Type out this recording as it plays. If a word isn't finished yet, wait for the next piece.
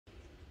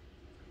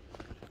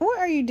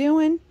are you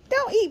doing?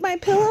 Don't eat my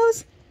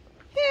pillows.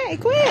 Hey,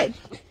 quit.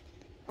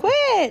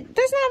 Quit.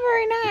 That's not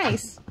very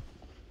nice.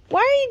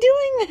 Why are you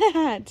doing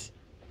that?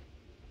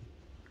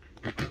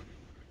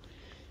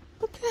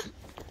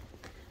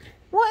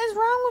 What is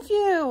wrong with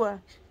you?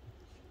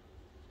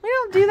 We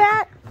don't do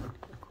that.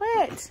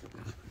 Quit.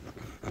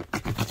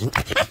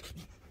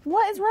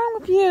 What is wrong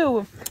with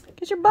you?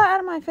 Get your butt out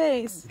of my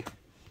face.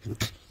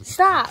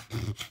 Stop.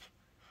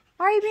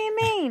 Why are you being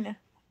mean?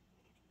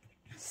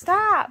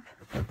 Stop.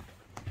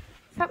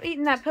 Stop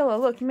eating that pillow.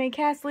 Look, you made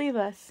Cass leave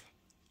us.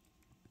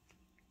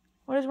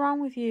 What is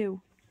wrong with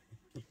you?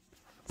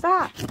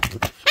 Stop.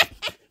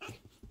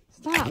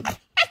 Stop.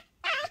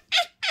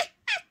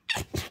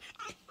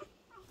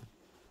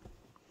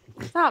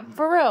 Stop,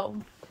 for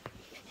real.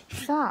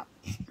 Stop.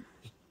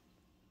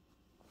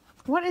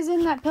 What is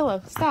in that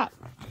pillow? Stop.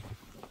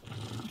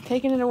 I'm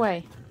taking it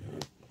away.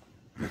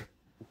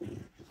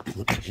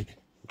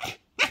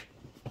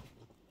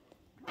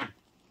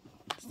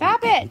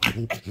 Stop it!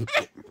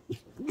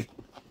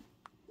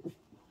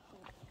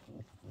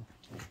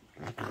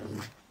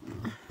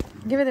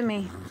 Give it to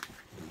me.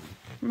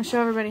 I'm gonna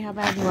show everybody how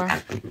bad you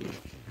are.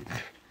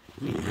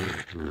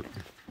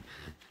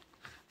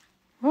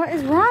 What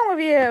is wrong with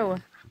you?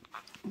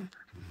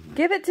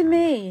 Give it to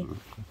me.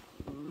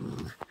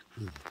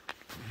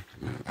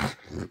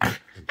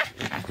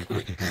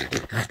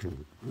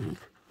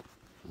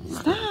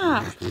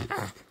 Stop.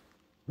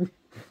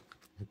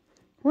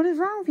 What is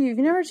wrong with you? You've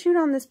never chewed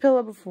on this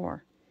pillow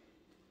before.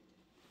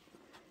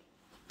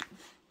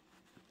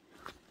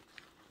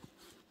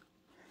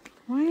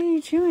 Why are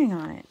you chewing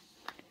on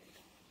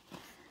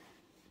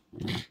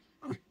it?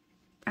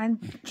 I'm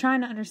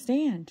trying to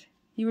understand.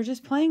 You were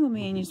just playing with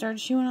me and you started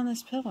chewing on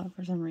this pillow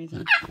for some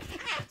reason.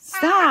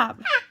 Stop!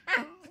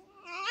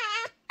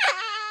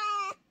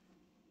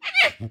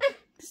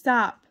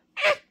 Stop.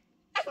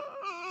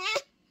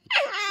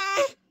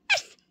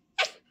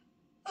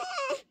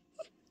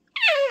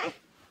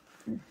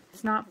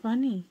 It's not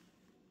funny.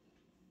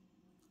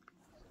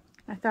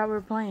 I thought we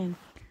were playing.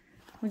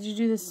 What'd you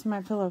do this to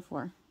my pillow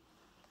for?